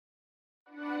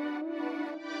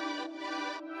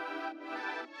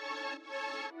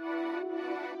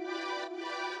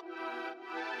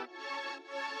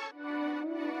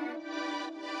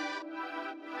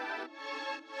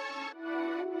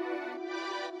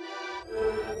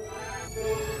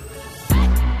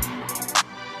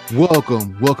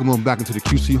Welcome on back into the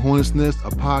QC Hornets Nest, a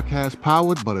podcast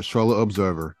powered by the Charlotte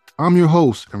Observer. I'm your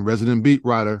host and resident beat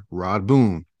writer, Rod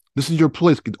Boone. This is your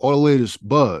place to get all the latest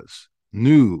buzz,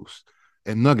 news,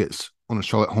 and nuggets on the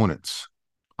Charlotte Hornets.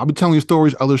 I'll be telling you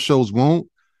stories other shows won't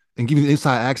and giving you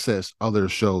inside access other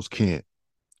shows can't.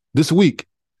 This week,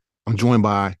 I'm joined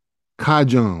by Kai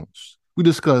Jones. We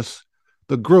discuss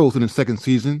the growth in the second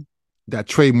season, that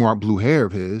trademark blue hair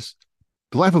of his,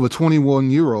 the life of a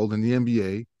 21-year-old in the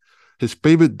NBA, his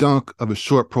favorite dunk of his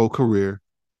short pro career,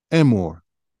 and more.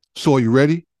 So are you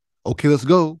ready? Okay, let's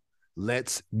go.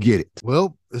 Let's get it.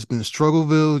 Well, it's been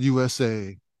Struggleville,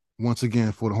 USA, once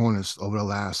again for the Hornets over the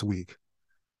last week.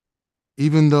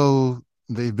 Even though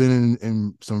they've been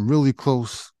in some really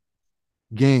close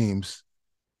games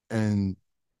and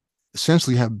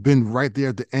essentially have been right there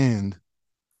at the end,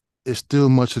 it's still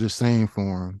much of the same for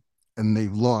them. And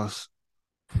they've lost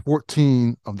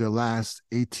 14 of their last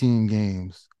 18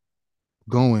 games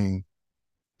going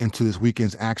into this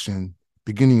weekend's action,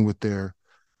 beginning with their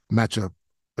matchup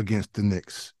against the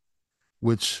Knicks,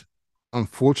 which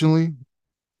unfortunately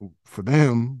for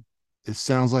them, it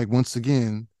sounds like once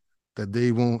again that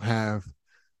they won't have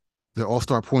their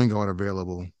all-star point guard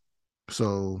available.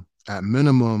 So at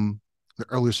minimum, the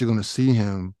earliest you're going to see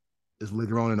him is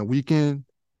later on in the weekend,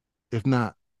 if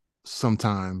not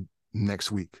sometime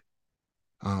next week.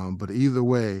 But either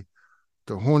way,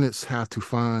 the Hornets have to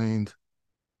find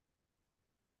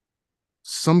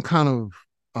some kind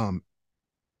of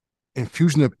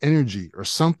infusion of energy or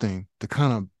something to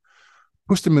kind of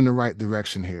push them in the right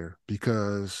direction here,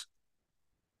 because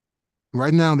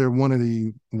right now they're one of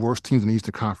the worst teams in the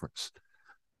Eastern Conference.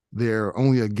 They're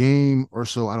only a game or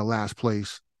so out of last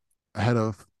place, ahead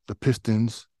of the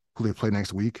Pistons, who they play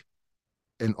next week,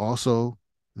 and also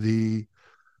the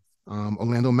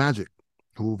Orlando Magic,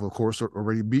 who've of course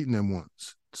already beaten them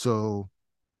once. So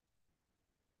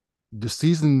the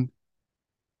season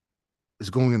is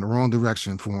going in the wrong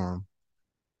direction for them,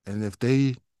 and if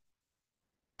they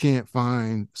can't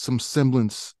find some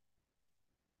semblance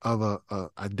of a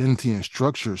identity and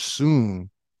structure soon,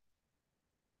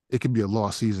 it could be a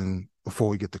lost season before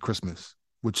we get to Christmas,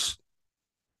 which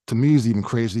to me is even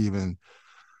crazy to even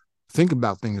think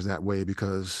about things that way,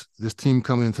 because this team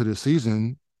coming into this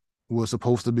season was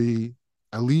supposed to be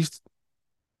at least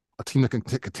a team that can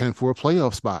contend for a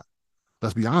playoff spot.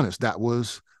 Let's be honest. That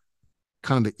was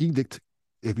kind of the edict.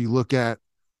 If you look at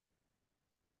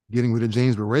getting rid of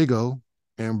James Borrego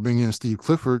and bringing in Steve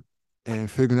Clifford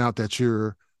and figuring out that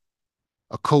you're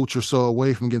a coach or so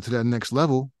away from getting to that next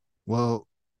level, well,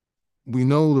 we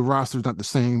know the roster's not the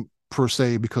same per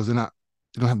se because they don't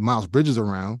have Miles Bridges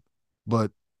around, but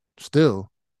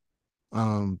still,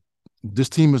 this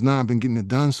team has not been getting it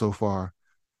done so far,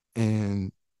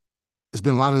 and it's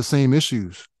been a lot of the same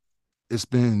issues. It's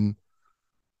been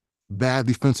bad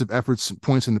defensive efforts,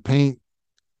 points in the paint.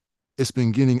 It's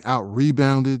been getting out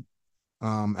rebounded.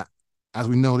 Um, as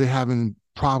we know, they're having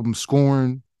problems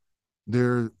scoring.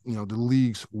 They're the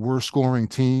league's worst scoring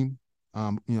team.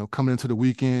 Coming into the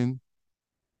weekend,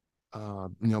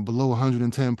 below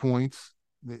 110 points.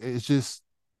 It's just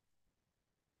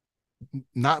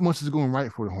not much is going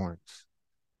right for the Hornets,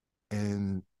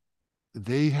 and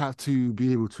they have to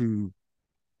be able to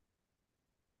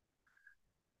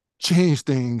change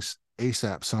things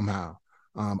ASAP somehow.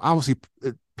 Obviously,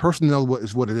 personnel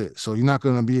is what it is. So you're not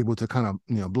going to be able to kind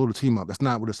of blow the team up. That's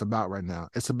not what it's about right now.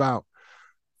 It's about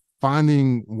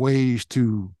finding ways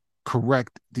to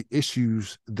correct the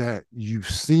issues that you've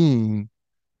seen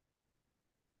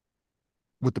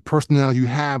with the personnel you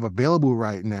have available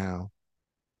right now.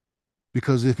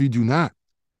 Because if you do not,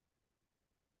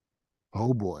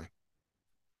 oh boy,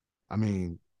 I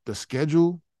mean, the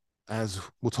schedule, as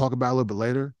we'll talk about a little bit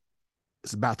later,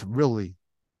 is about to really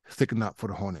thicken up for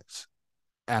the Hornets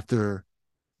after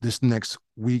this next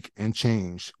week and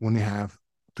change, when they have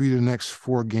 3 of the next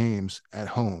 4 games at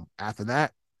home. After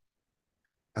that,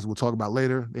 as we'll talk about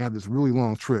later, they have this really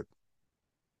long trip.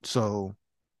 So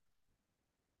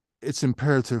it's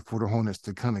imperative for the Hornets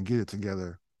to kind of get it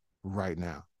together right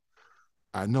now.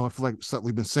 I know I feel like something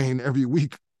we've been saying every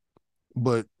week,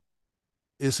 but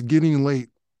it's getting late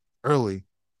early,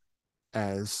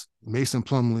 as Mason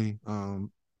Plumlee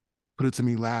put it to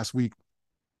me last week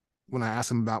when I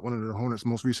asked him about one of the Hornets'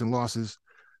 most recent losses.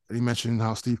 And he mentioned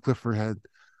how Steve Clifford had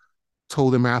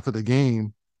told him after the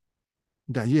game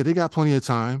that, yeah, they got plenty of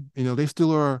time. They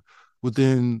still are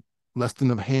within less than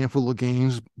a handful of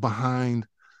games behind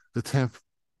the 10th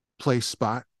place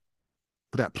spot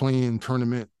for that play-in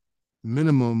tournament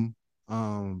minimum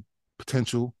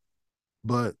potential.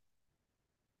 But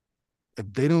if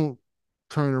they don't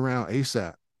turn around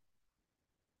ASAP,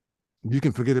 you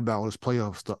can forget about all this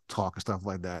playoff talk and stuff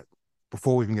like that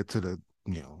before we even get to the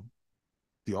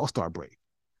All-Star break.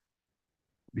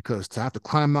 Because to have to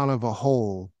climb out of a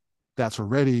hole that's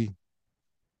already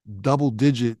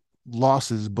double-digit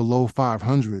losses below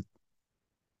 500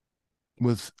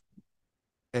 with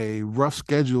a rough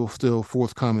schedule still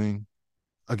forthcoming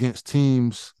against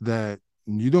teams that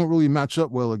you don't really match up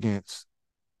well against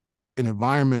in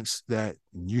environments that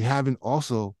you haven't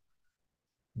also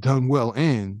done well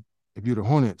in, if you're the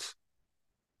Hornets,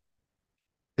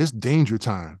 it's danger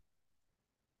time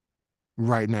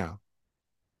right now.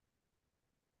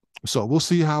 So we'll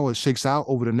see how it shakes out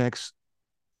over the next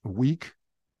week.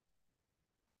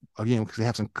 Again, because they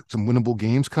have some winnable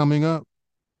games coming up.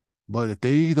 But if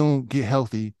they don't get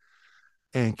healthy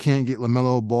and can't get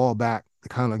LaMelo Ball back to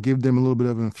kind of give them a little bit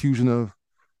of an infusion of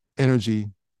energy,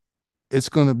 it's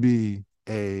going to be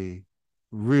a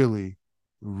really,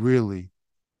 really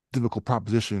difficult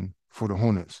proposition for the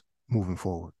Hornets moving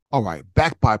forward. All right,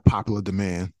 back by popular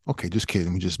demand. Okay, just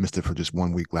kidding. We just missed it for just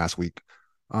 1 week last week.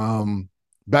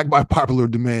 Back by popular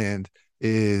demand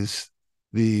is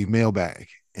the mailbag.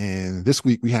 And this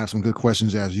week we have some good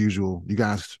questions as usual. You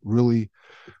guys really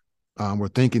were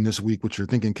thinking this week with your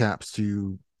thinking caps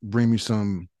to bring me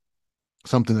something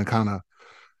to kind of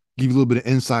give you a little bit of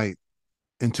insight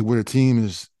into where the team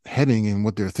is heading and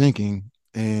what they're thinking.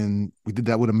 And we did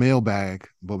that with a mailbag,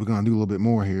 but we're going to do a little bit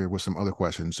more here with some other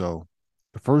questions. So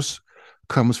the first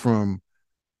comes from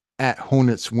at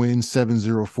Hornets Win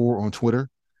 704 on Twitter.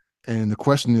 And the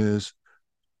question is,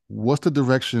 what's the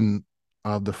direction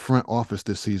of the front office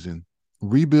this season?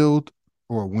 Rebuild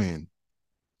or win?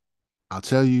 I'll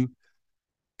tell you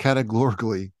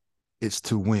categorically, it's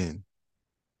to win.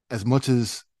 As much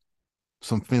as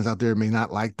some fans out there may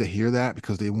not like to hear that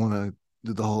because they want to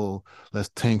do the whole let's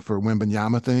tank for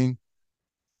Wembanyama thing.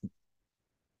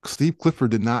 Steve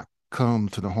Clifford did not come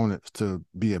to the Hornets to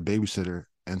be a babysitter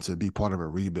and to be part of a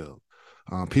rebuild.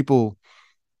 People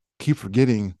keep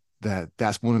forgetting that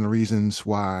that's one of the reasons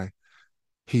why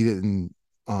he didn't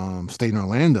stay in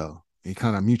Orlando. He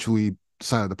kind of mutually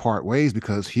decided to part ways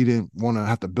because he didn't want to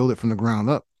have to build it from the ground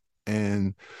up.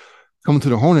 And coming to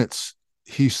the Hornets,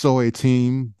 he saw a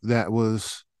team that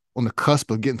was on the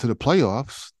cusp of getting to the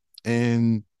playoffs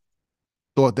and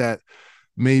thought that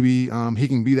maybe he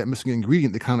can be that missing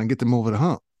ingredient to kind of get them over the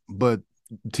hump. But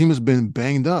the team has been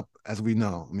banged up, as we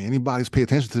know. I mean, anybody's pay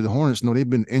attention to the Hornets know they've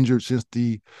been injured since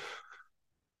the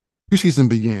preseason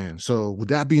began. So with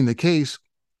that being the case,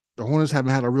 the Hornets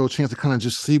haven't had a real chance to kind of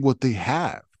just see what they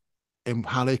have and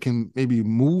how they can maybe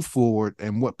move forward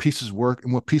and what pieces work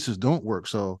and what pieces don't work.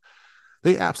 So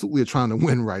they absolutely are trying to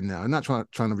win right now. They're not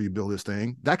trying to rebuild this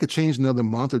thing. That could change another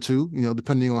month or two,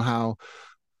 depending on how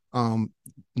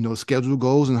the schedule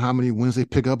goes and how many wins they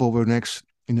pick up over the next,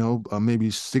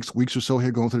 maybe 6 weeks or so here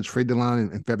going to the trade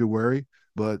deadline in February.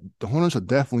 But the Hornets are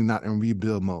definitely not in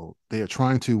rebuild mode. They are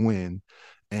trying to win.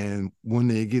 And when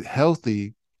they get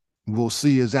healthy, we'll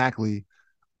see exactly,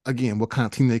 again, what kind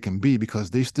of team they can be, because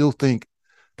they still think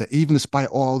that even despite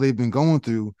all they've been going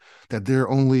through, that they're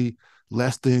only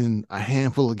less than a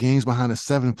handful of games behind the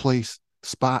 10th place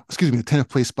spot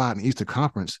in the Eastern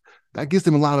Conference. That gives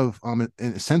them a lot of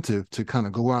incentive to kind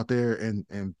of go out there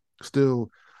and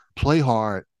still play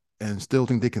hard and still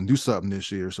think they can do something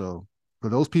this year. So for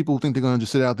those people who think they're going to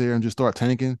just sit out there and just start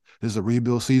tanking, this is a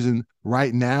rebuild season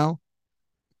right now,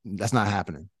 that's not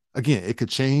happening. Again, it could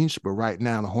change, but right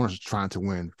now the Hornets are trying to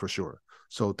win for sure.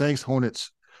 So thanks,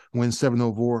 Hornets Win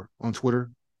 704 on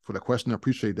Twitter for the question. I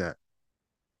appreciate that.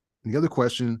 And the other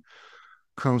question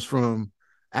comes from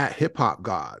at Hip Hop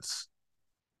Gods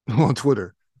on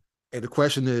Twitter. And the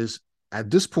question is, at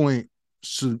this point,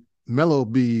 should Melo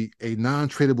be a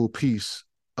non-tradable piece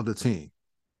of the team?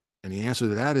 And the answer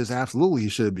to that is absolutely he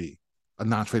should be a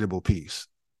non-tradable piece.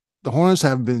 The Hornets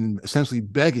have been essentially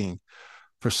begging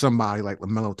for somebody like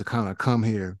LaMelo to kind of come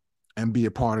here and be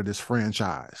a part of this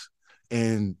franchise.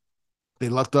 And they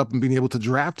lucked up in being able to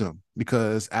draft him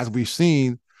because, as we've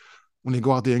seen, when they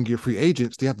go out there and get free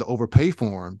agents, they have to overpay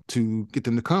for them to get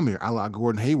them to come here, a la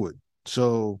Gordon Hayward.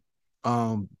 So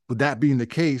with that being the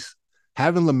case,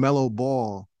 having LaMelo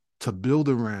Ball to build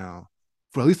around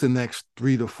for at least the next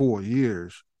 3 to 4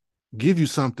 years give you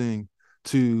something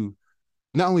to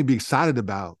not only be excited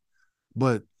about,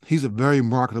 but he's a very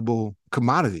marketable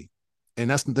commodity. And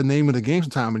that's the name of the game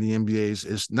sometime in the NBA.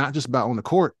 It's not just about on the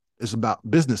court, it's about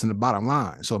business and the bottom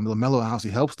line. So LaMelo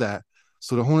obviously helps that.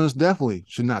 So the Hornets definitely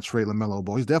should not trade LaMelo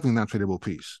Ball. He's definitely not a tradable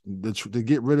piece. To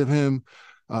get rid of him,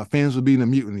 fans would be in a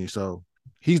mutiny. So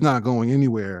he's not going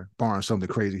anywhere, barring something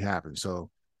crazy happens. So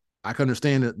I can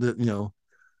understand that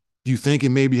you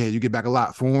thinking maybe, hey, you get back a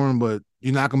lot for him, but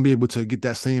you're not going to be able to get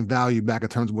that same value back in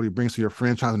terms of what he brings to your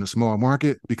franchise in a small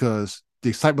market, because the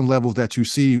excitement levels that you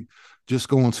see just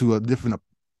going to a different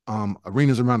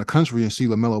arenas around the country and see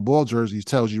LaMelo Ball jerseys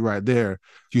tells you right there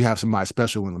you have somebody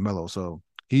special in LaMelo. So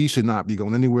he should not be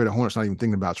going anywhere. The Hornets not even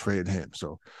thinking about trading him.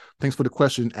 So thanks for the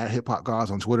question at Hip Hop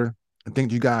Gods on Twitter. And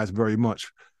thank you guys very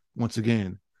much once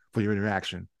again for your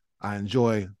interaction. I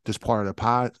enjoy this part of the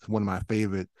pod. It's one of my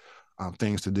favorite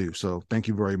things to do. So thank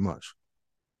you very much.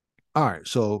 All right.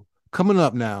 So coming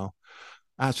up now,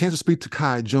 I had a chance to speak to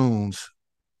Kai Jones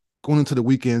going into the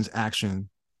weekend's action.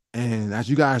 And as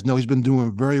you guys know, he's been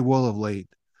doing very well of late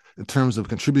in terms of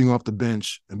contributing off the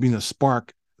bench and being a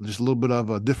spark, just a little bit of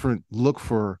a different look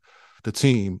for the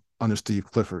team under Steve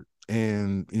Clifford.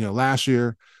 And, last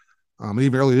year,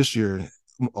 even early this year,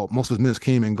 most of his minutes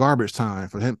came in garbage time.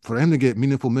 For him to get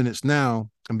meaningful minutes now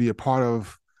and be a part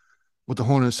of what the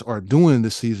Hornets are doing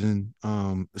this season,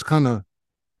 is kind of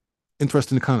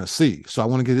interesting to kind of see. So I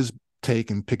want to get his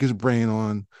take and pick his brain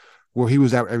on where he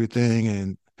was at with everything.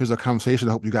 And here's a conversation.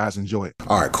 I hope you guys enjoy it.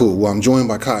 All right, cool. Well, I'm joined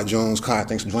by Kai Jones. Kai,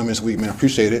 thanks for joining me this week, man. I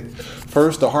appreciate it.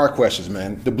 First, the hard questions,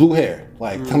 man. The blue hair.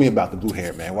 Tell me about the blue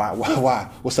hair, man. Why?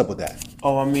 What's up with that?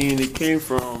 Oh, I mean, it came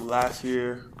from last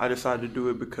year. I decided to do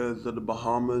it because of the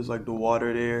Bahamas, like the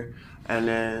water there. And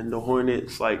then the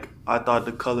Hornets, I thought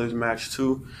the colors matched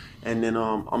too. And then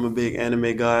I'm a big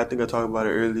anime guy. I think I talked about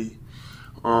it early.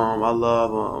 I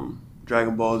love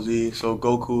Dragon Ball Z. So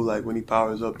Goku, when he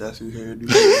powers up, that's his hair.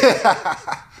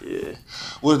 Yeah.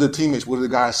 What do the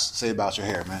guys say about your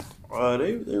hair, man?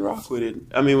 They rock with it.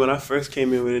 I mean, when I first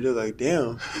came in with it, they were like,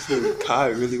 "Damn, this nigga Kai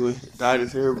really dyed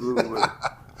his hair blue."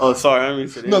 But, oh, sorry, I didn't mean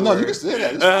to say that. No, you can say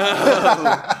that.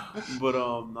 But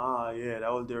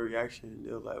that was their reaction.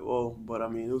 They were like, "Whoa!" But I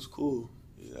mean, it was cool.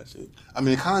 Yeah, that's it. I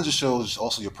mean, it kind of just shows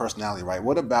also your personality, right?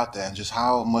 What about that, and just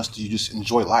how much do you just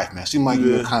enjoy life, man? It seems like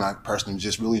you're the kind of person who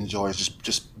just really enjoys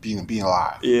just being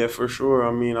alive. Yeah, for sure.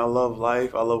 I mean, I love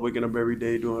life. I love waking up every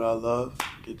day doing what I love.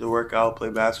 Get to work out, play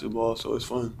basketball, so it's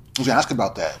fun. I was gonna ask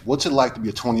about that. What's it like to be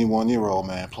a 21-year-old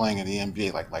man playing in the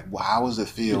NBA? How does it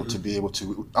feel to be able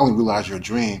to not only realize your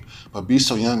dream, but be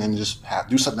so young and just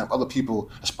do something that other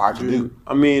people aspire to do?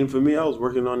 I mean, for me, I was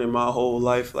working on it my whole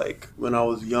life. When I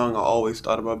was young, I always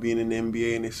thought about being in the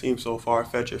NBA, and it seemed so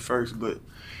far-fetched at first, but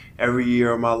every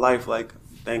year of my life,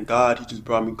 thank God he just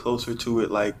brought me closer to it,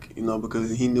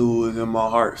 because he knew it was in my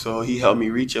heart. So he helped me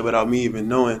reach it without me even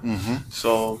knowing. Mm-hmm.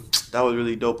 So that was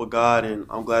really dope of God, and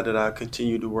I'm glad that I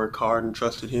continued to work hard and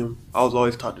trusted him. I was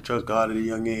always taught to trust God at a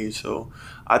young age, so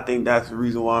I think that's the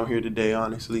reason why I'm here today,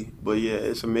 honestly. But yeah,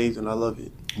 it's amazing. I love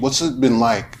it. What's it been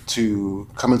like to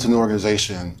come into an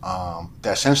organization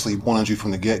that essentially wanted you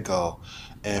from the get-go,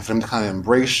 and for them to kind of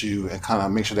embrace you and kind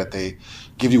of make sure that they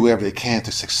give you whatever they can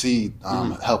to succeed,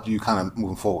 help you kind of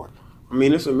moving forward? I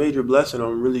mean, it's a major blessing.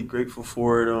 I'm really grateful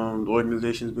for it. The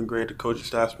organization's been great. The coaching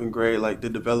staff's been great. The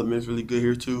development's really good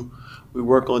here, too. We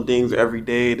work on things every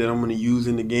day that I'm going to use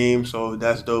in the game, so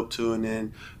that's dope, too. And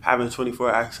then having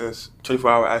 24-hour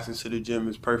access to the gym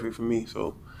is perfect for me.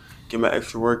 So get my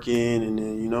extra work in, and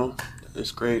then,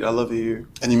 it's great. I love it here.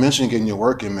 And you mentioned getting your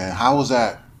work in, man. How has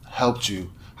that helped you?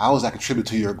 How has that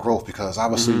contributed to your growth? Because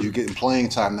obviously you're getting playing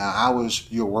time now. How is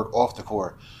your work off the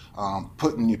court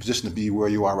putting you in position to be where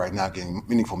you are right now, getting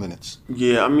meaningful minutes?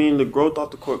 Yeah, I mean, the growth off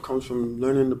the court comes from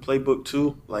learning the playbook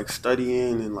too,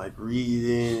 studying and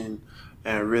reading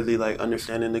and really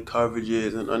understanding the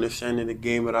coverages and understanding the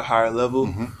game at a higher level.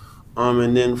 Mm-hmm.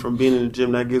 And then from being in the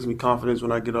gym, that gives me confidence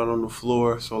when I get out on the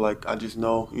floor. So I just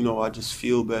know, I just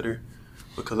feel better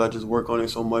because I just work on it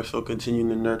so much. So continuing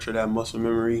to nurture that muscle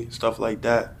memory, stuff like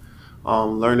that.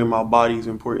 Learning my body is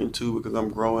important too because I'm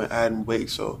growing, adding weight.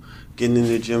 So getting in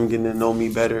the gym, getting to know me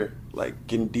better,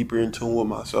 getting deeper in tune with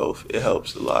myself, it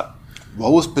helps a lot.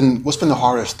 Well, what's been the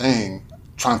hardest thing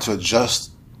trying to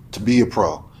adjust to be a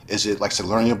pro? Is it to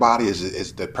learn your body?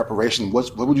 Is the preparation?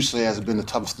 What would you say has been the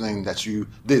toughest thing that you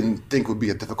didn't think would be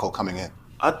a difficult coming in?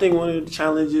 I think one of the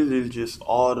challenges is just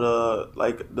all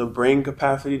the brain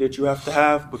capacity that you have to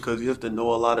have because you have to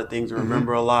know a lot of things and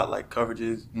remember a lot,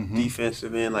 coverages,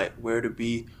 defensive end, where to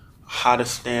be, how to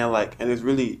stand, and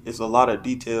it's a lot of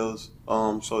details.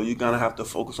 So you're gonna have to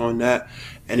focus on that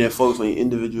and then focus on your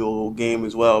individual game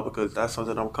as well because that's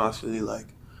something I'm constantly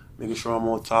making sure I'm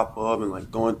on top of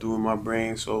and going through in my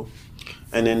brain. So,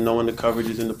 and then knowing the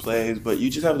coverages and the plays, but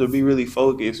you just have to be really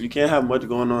focused. You can't have much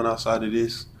going on outside of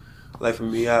this. For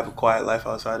me, I have a quiet life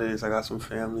outside of this. I got some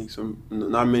family,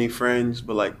 not many friends,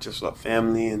 but just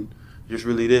family and just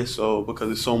really this. So because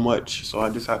it's so much, so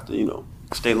I just have to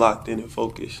stay locked in and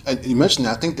focused. And you mentioned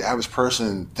that. I think the average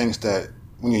person thinks that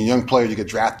when you're a young player, you get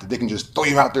drafted, they can just throw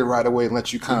you out there right away and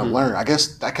let you kind of learn. I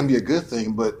guess that can be a good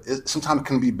thing, but sometimes it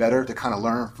can be better to kind of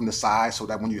learn from the side so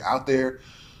that when you're out there,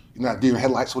 you're not deer in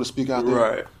headlights, so to speak, out there.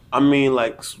 Right. I mean,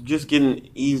 like, just getting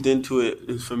eased into it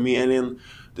is for me. And then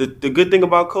the good thing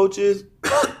about Coach is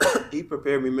he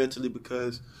prepared me mentally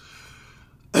because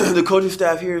the coaching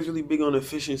staff here is really big on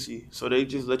efficiency. So they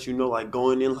just let you know, like,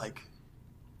 going in, like,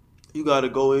 you got to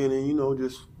go in and,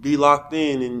 just be locked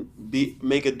in and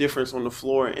make a difference on the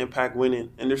floor and impact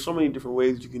winning. And there's so many different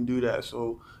ways you can do that.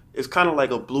 So it's kind of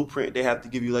like a blueprint they have to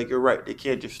give you. Like, you're right. They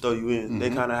can't just throw you in. Mm-hmm. They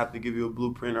kind of have to give you a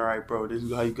blueprint. All right, bro, this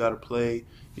is how you got to play.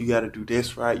 You got to do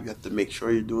this right. You have to make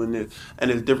sure you're doing this. And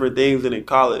it's different things than in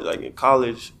college. Like, in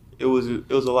college, it was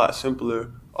a lot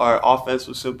simpler. Our offense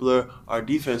was simpler. Our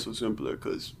defense was simpler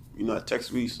because – at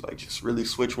Texas, we used to, just really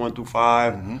switch 1 through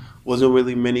 5. Mm-hmm. Wasn't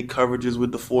really many coverages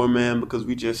with the 4-man because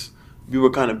we were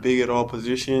kind of big at all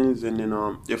positions. And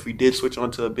then if we did switch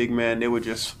onto a big man, they would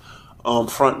just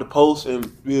front the post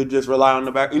and we would just rely on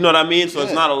the back. You know what I mean? So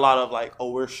It's not a lot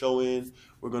of we're showing,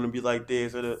 we're going to be like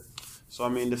this. So, I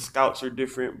mean, the scouts are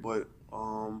different, but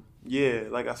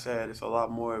like I said, it's a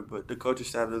lot more. But the coaching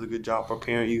staff does a good job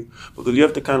preparing you because you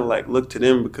have to kind of look to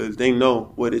them because they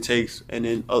know what it takes. And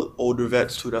then older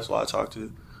vets too. That's why I talk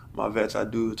to my vets. I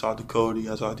talk to Cody.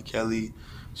 I talk to Kelly.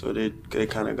 So they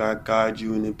kind of guide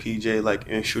you. And then PJ,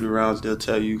 in shooting rounds, they'll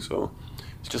tell you. So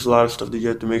it's just a lot of stuff that you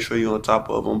have to make sure you're on top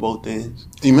of on both ends.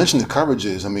 You mentioned the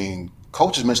coverages. I mean,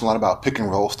 coaches mentioned a lot about pick and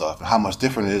roll stuff and how much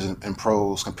different it is in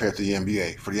pros compared to the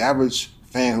NBA. For the average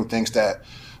fan who thinks that,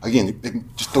 again, they can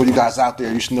just throw you guys out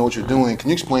there, you should know what you're doing. Can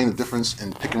you explain the difference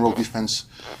in pick and roll defense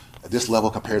at this level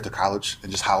compared to college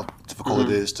and just how difficult it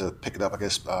is to pick it up, I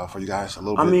guess, for you guys a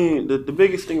little bit? I mean, the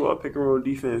biggest thing about pick and roll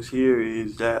defense here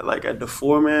is that, at the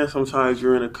 4-man, sometimes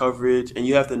you're in a coverage and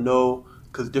you have to know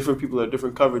because different people are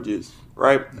different coverages,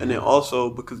 right? Mm-hmm. And then also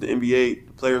because the NBA,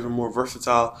 the players are more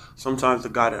versatile, sometimes the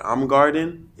guy that I'm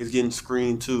guarding is getting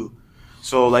screened too.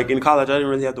 So, in college, I didn't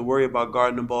really have to worry about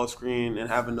guarding the ball screen and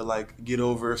having to, get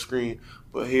over a screen.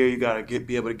 But here, you got to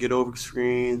be able to get over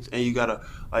screens, and you got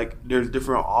to, there's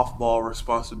different off-ball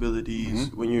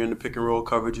responsibilities when you're in the pick-and-roll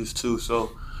coverages, too.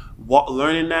 So,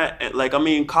 learning that,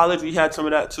 in college, we had some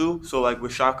of that, too. So,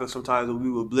 with Shaka, sometimes when we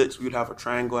would blitz, we would have a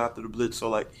triangle after the blitz.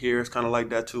 So, here, it's kind of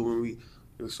like that, too,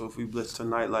 so if we blitz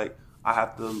tonight, I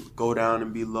have to go down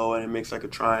and be low, and it makes, a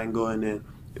triangle, and then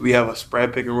we have a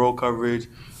spread pick-and-roll coverage,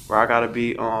 where I gotta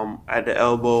be at the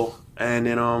elbow, and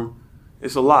then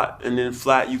it's a lot. And then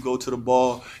flat, you go to the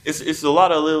ball. It's a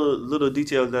lot of little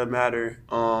details that matter.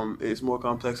 It's more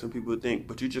complex than people think,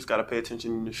 but you just gotta pay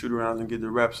attention in the shoot arounds and get the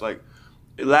reps.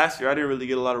 Last year, I didn't really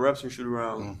get a lot of reps in shoot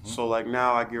arounds, so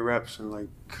now I get reps and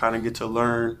kind of get to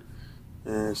learn,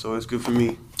 and so it's good for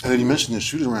me. And then you mentioned the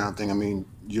shoot around thing. I mean,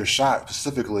 your shot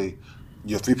specifically.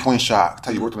 Your 3-point shot,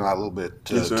 how you worked on that a little bit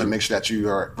to make sure that you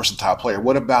are a versatile player.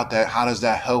 What about that? How does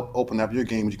that help open up your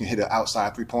game when you can hit an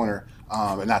outside 3-pointer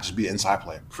and not just be an inside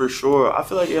player? For sure. I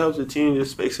feel like it helps the team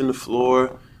just spacing the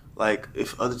floor.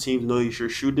 If other teams know you're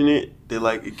shooting it,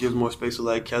 it gives more space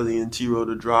to Kelly and T-Row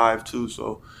to drive too.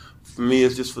 So for me,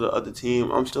 it's just for the other team.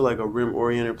 I'm still a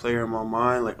rim-oriented player in my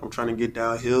mind. I'm trying to get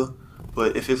downhill.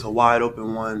 But if it's a wide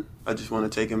open one, I just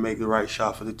want to take and make the right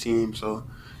shot for the team. So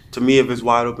to me, if it's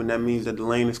wide open, that means that the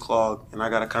lane is clogged, and I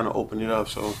got to kind of open it up.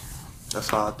 So that's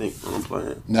how I think when I'm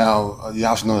playing. Now, you're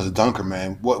also known as a dunker,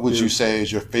 man. What would you say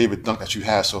is your favorite dunk that you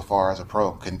had so far as a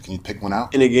pro? Can you pick one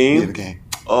out? In a game? Yeah, in a game.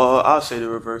 I'll say the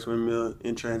reverse windmill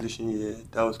in transition. Yeah,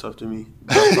 that was tough to me.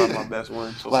 That's probably my best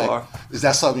one so far. Is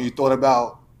that something you thought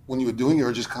about when you were doing it,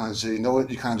 or just kind of say, you know what,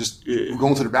 you kind of just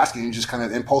going to the basket and you just kind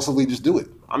of impulsively just do it?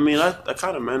 I mean, I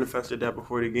kind of manifested that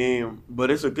before the game,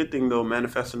 but it's a good thing, though,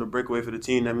 manifesting a breakaway for the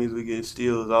team. That means we get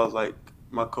steals. I was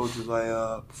my coach was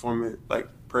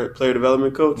player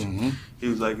development coach. Mm-hmm. He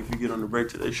was if you get on the break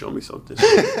today, show me something.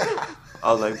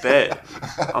 I was bet.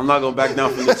 I'm not going to back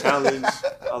down from the challenge.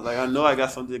 I was I know I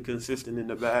got something consistent in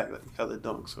the bag, hella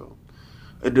dunk. So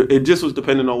it just was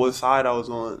depending on what side I was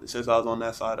on. Since I was on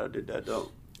that side, I did that dunk.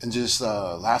 And just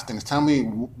last thing is, tell me,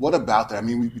 what about that? I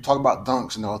mean, we talk about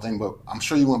dunks and the whole thing, but I'm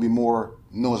sure you want to be more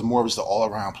of just an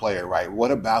all-around player, right? What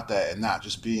about that and not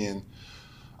just being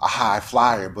a high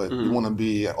flyer, but you want to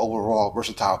be an overall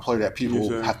versatile player that people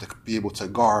have to be able to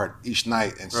guard each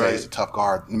night and say it's a tough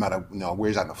guard no matter where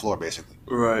he's on the floor, basically.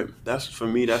 Right. For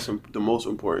me, that's the most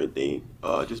important thing,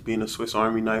 just being a Swiss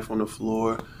Army knife on the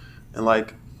floor.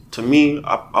 And, to me,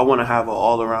 I want to have an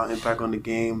all-around impact on the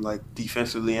game,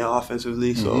 defensively and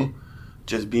offensively. So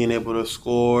just being able to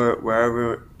score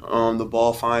wherever the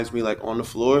ball finds me, on the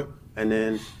floor. And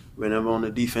then whenever on the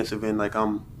defensive end,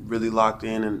 I'm really locked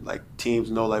in. And, teams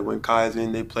know, when Kai's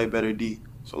in, they play better D.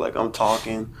 So like I'm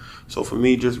talking. So for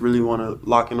me, just really want to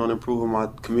lock in on improving my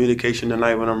communication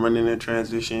tonight when I'm running in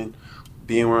transition,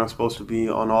 being where I'm supposed to be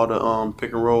on all the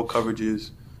pick and roll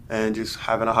coverages, and just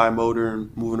having a high motor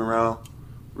and moving around,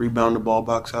 rebound the ball,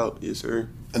 box out. Yes, sir.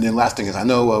 And then last thing is, I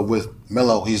know with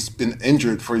Melo, he's been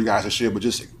injured for you guys this year, but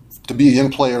just to be a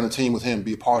young player on the team with him,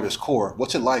 be a part of his core.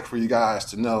 What's it like for you guys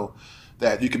to know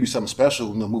that you could be something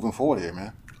special, moving forward here,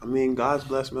 man? I mean, God's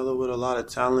blessed Melo with a lot of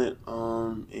talent,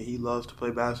 and he loves to play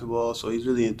basketball, so he's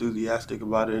really enthusiastic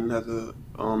about it and has a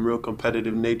real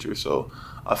competitive nature. So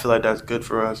I feel like that's good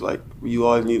for us. Like, you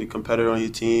always need a competitor on your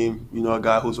team, a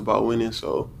guy who's about winning.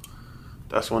 So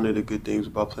that's one of the good things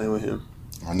about playing with him.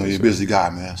 I know you're a busy guy,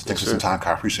 man. Thanks for some time,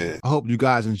 Kai. I appreciate it. I hope you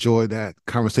guys enjoyed that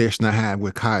conversation I had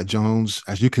with Kai Jones.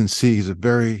 As you can see, he's a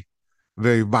very,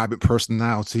 very vibrant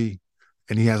personality,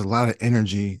 and he has a lot of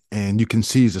energy, and you can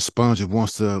see he's a sponge that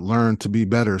wants to learn to be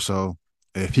better. So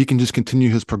if he can just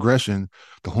continue his progression,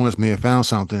 the Hornets may have found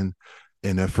something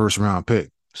in their first round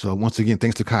pick. So once again,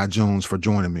 thanks to Kai Jones for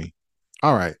joining me.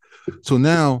 All right. So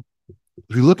now,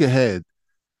 if you look ahead,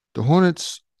 the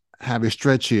Hornets have a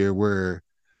stretch here where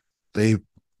they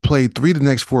played 3 of the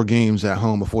next 4 games at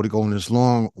home before they go on this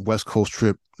long West Coast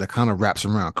trip that kind of wraps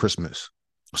around Christmas.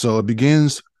 So it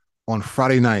begins on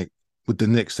Friday night with the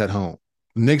Knicks at home.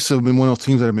 The Knicks have been one of those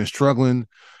teams that have been struggling,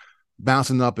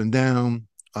 bouncing up and down.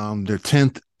 They're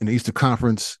 10th in the Eastern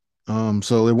Conference.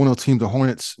 So they're one of those teams the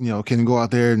Hornets, can go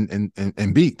out there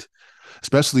and beat,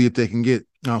 especially if they can get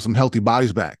some healthy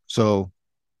bodies back. So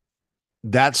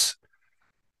that's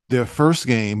their first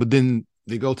game, but then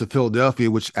they go to Philadelphia,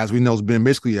 which, as we know, has been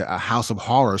basically a house of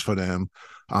horrors for them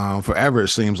forever, it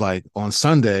seems like, on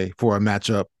Sunday for a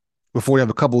matchup before they have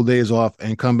a couple of days off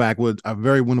and come back with a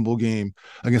very winnable game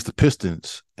against the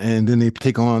Pistons. And then they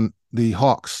take on the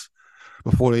Hawks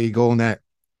before they go on that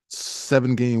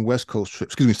 6-game West Coast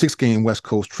trip.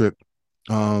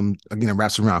 Again, it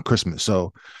wraps around Christmas.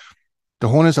 So the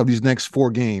Hornets of these next 4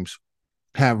 games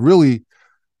have really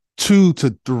 2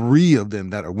 to 3 of them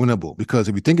that are winnable, because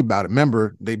if you think about it,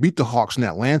 remember, they beat the Hawks in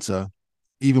Atlanta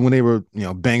even when they were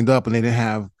banged up and they didn't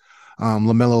have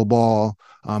LaMelo Ball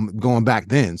going back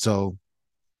then. So,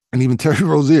 and even Terry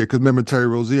Rozier, because remember, Terry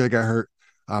Rozier got hurt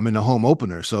in the home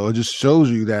opener. So it just shows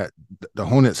you that the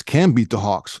Hornets can beat the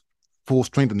Hawks full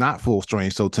strength and not full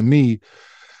strength. So to me,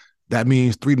 that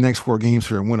means 3 of the next 4 games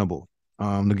here are winnable.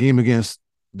 The game against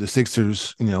the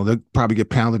Sixers, they'll probably get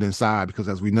pounded inside because,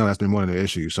 as we know, that's been one of the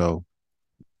issues. So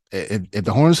if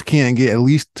the Hornets can't get at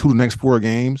least 2 of the next 4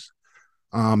 games,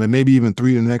 and maybe even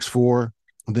 3 of the next 4,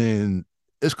 then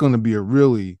it's going to be a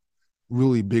really,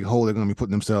 really big hole they're going to be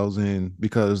putting themselves in,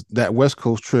 because that West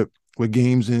Coast trip with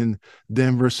games in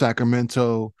Denver,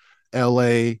 Sacramento,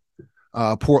 LA,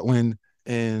 Portland,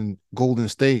 and Golden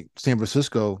State, San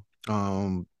Francisco,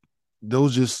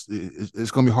 those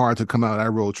it's going to be hard to come out of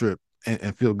that road trip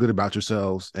and feel good about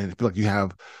yourselves and feel like you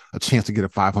have a chance to get a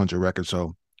 500 record.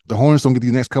 So the Hornets don't get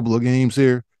these next couple of games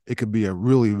here, it could be a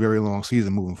really, very long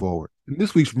season moving forward.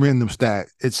 This week's random stat,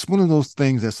 it's one of those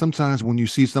things that sometimes when you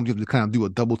see something, to kind of do a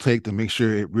double take to make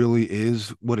sure it really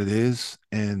is what it is.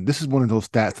 And this is one of those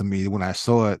stats to me when I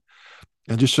saw it.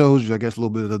 It just shows you, I guess, a little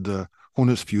bit of the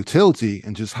Hornets' futility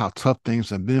and just how tough things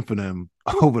have been for them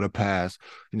over the past,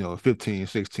 15,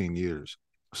 16 years.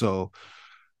 So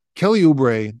Kelly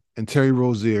Oubre and Terry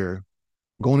Rozier,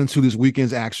 going into this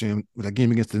weekend's action with that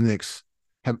game against the Knicks,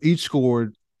 have each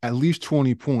scored at least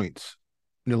 20 points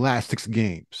in the last 6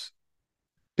 games.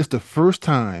 It's the first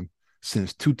time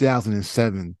since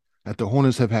 2007 that the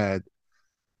Hornets have had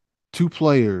 2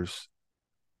 players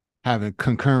having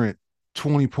concurrent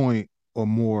 20-point or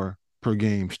more per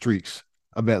game streaks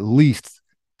of at least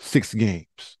 6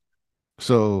 games.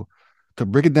 So to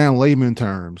break it down layman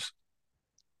terms,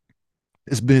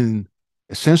 it's been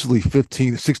essentially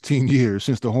 15 to 16 years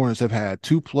since the Hornets have had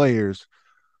 2 players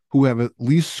who have at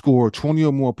least scored 20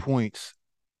 or more points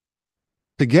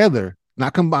together,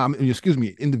 not combined,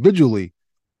 individually,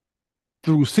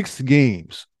 through 6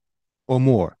 games or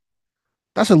more.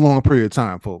 That's a long period of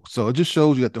time, folks. So it just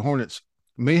shows you that the Hornets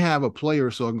may have a player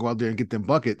so I can go out there and get them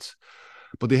buckets,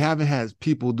 but they haven't had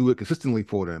people do it consistently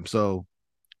for them. So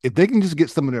if they can just get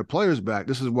some of their players back,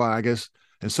 this is why I guess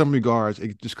in some regards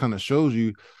it just kind of shows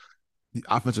you the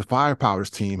offensive firepower this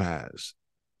team has.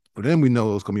 For them, we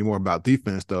know it's going to be more about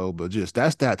defense, though. But just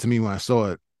that stat to me when I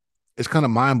saw it, it's kind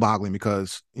of mind-boggling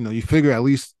because, you figure at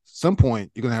least some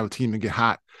point you're going to have a team that get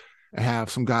hot and have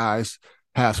some guys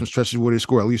have some stretches where they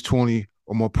score at least 20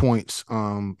 or more points,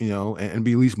 and be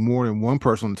at least more than one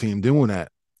person on the team doing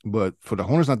that. But for the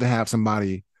Hornets not to have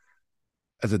somebody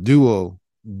as a duo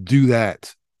do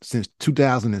that since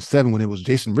 2007 when it was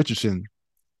Jason Richardson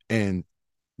and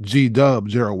G-Dub,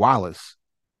 Gerald Wallace.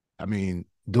 I mean,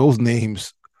 those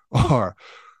names are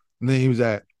names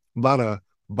that a lot of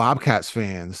Bobcats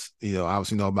fans,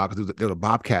 obviously know about because they were the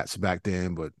Bobcats back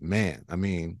then. But man, I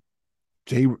mean,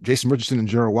 Jason Richardson and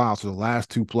Gerald Wallace are the last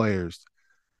two players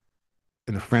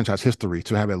in the franchise history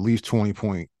to have at least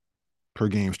 20-point per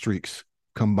game streaks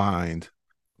combined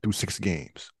through 6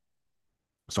 games.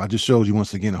 So I just shows you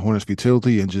once again the Hornets'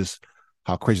 futility and just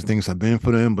how crazy things have been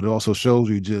for them, but it also shows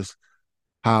you just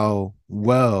how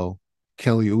well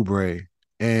Kelly Oubre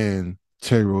and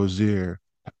Terry Rozier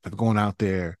have gone out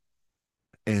there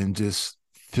and just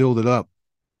filled it up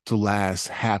to last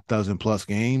half dozen plus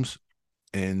games.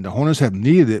 And the Hornets have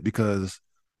needed it because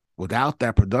without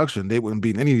that production, they wouldn't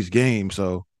be in any of these games.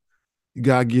 So you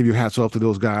got to give your hats off to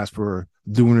those guys for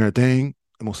doing their thing.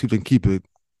 And we'll see if they can keep it,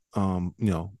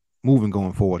 moving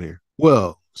going forward here.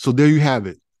 Well, so there you have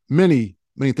it. Many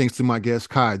thanks to my guest,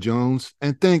 Kai Jones.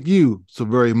 And thank you so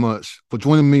very much for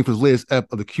joining me for this latest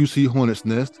ep of the QC Hornets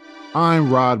Nest.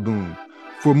 I'm Rod Boone.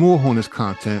 For more Hornets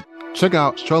content, check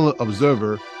out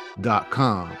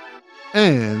charlotteobserver.com.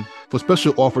 And for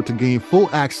special offer to gain full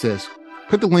access,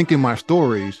 click the link in my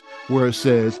stories where it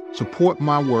says support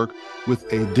my work with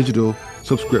a digital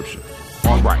subscription.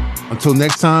 All right. Until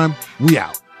next time, we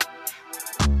out.